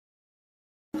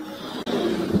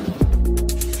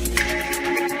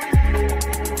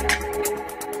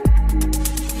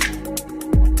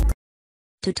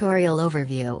Tutorial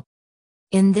Overview.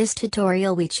 In this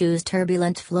tutorial we choose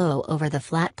turbulent flow over the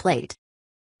flat plate.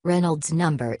 Reynolds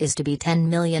number is to be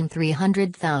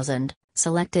 10,300,000,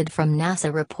 selected from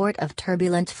NASA report of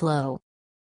turbulent flow.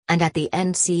 And at the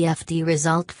end CFD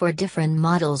result for different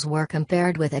models were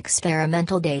compared with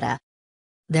experimental data.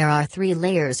 There are 3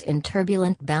 layers in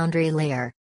turbulent boundary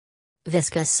layer.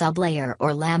 Viscous sublayer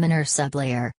or laminar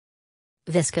sublayer.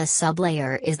 Viscous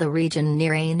sublayer is the region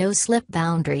near a no-slip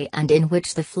boundary and in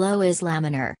which the flow is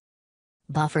laminar.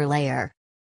 Buffer layer.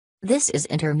 This is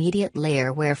intermediate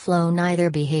layer where flow neither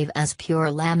behave as pure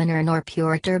laminar nor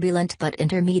pure turbulent but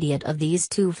intermediate of these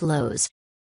two flows.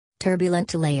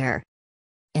 Turbulent layer.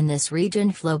 In this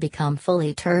region flow become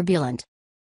fully turbulent.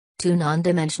 2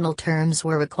 non-dimensional terms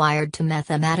were required to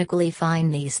mathematically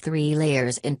find these 3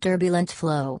 layers in turbulent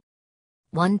flow.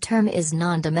 One term is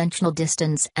non-dimensional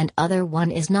distance and other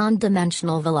one is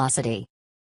non-dimensional velocity.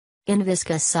 In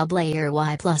viscous sublayer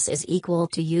y plus is equal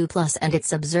to u plus and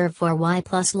it's observed for y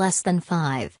plus less than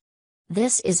 5.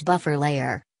 This is buffer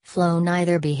layer, flow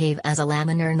neither behave as a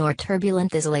laminar nor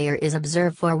turbulent. This layer is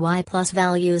observed for y plus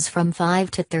values from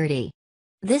 5 to 30.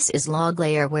 This is log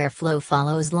layer where flow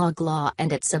follows log law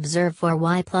and it's observed for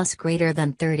y plus greater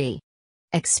than 30.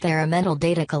 Experimental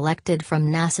data collected from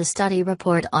NASA study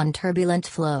report on turbulent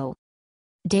flow.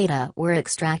 Data were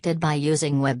extracted by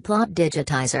using WebPlot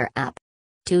digitizer app.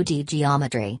 2D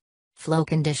geometry. Flow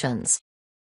conditions.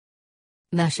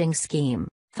 Meshing scheme.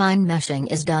 Fine meshing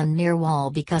is done near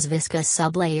wall because viscous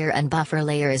sublayer and buffer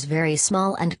layer is very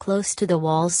small and close to the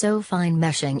wall, so fine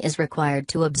meshing is required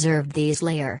to observe these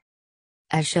layer.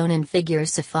 As shown in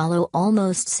figures to follow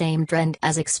almost same trend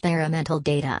as experimental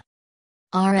data.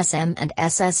 RSM and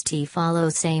SST follow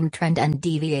same trend and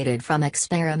deviated from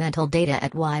experimental data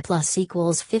at y plus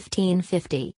equals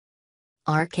 1550.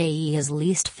 RKE is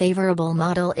least favorable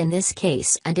model in this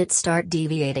case and it start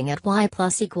deviating at y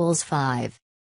plus equals 5.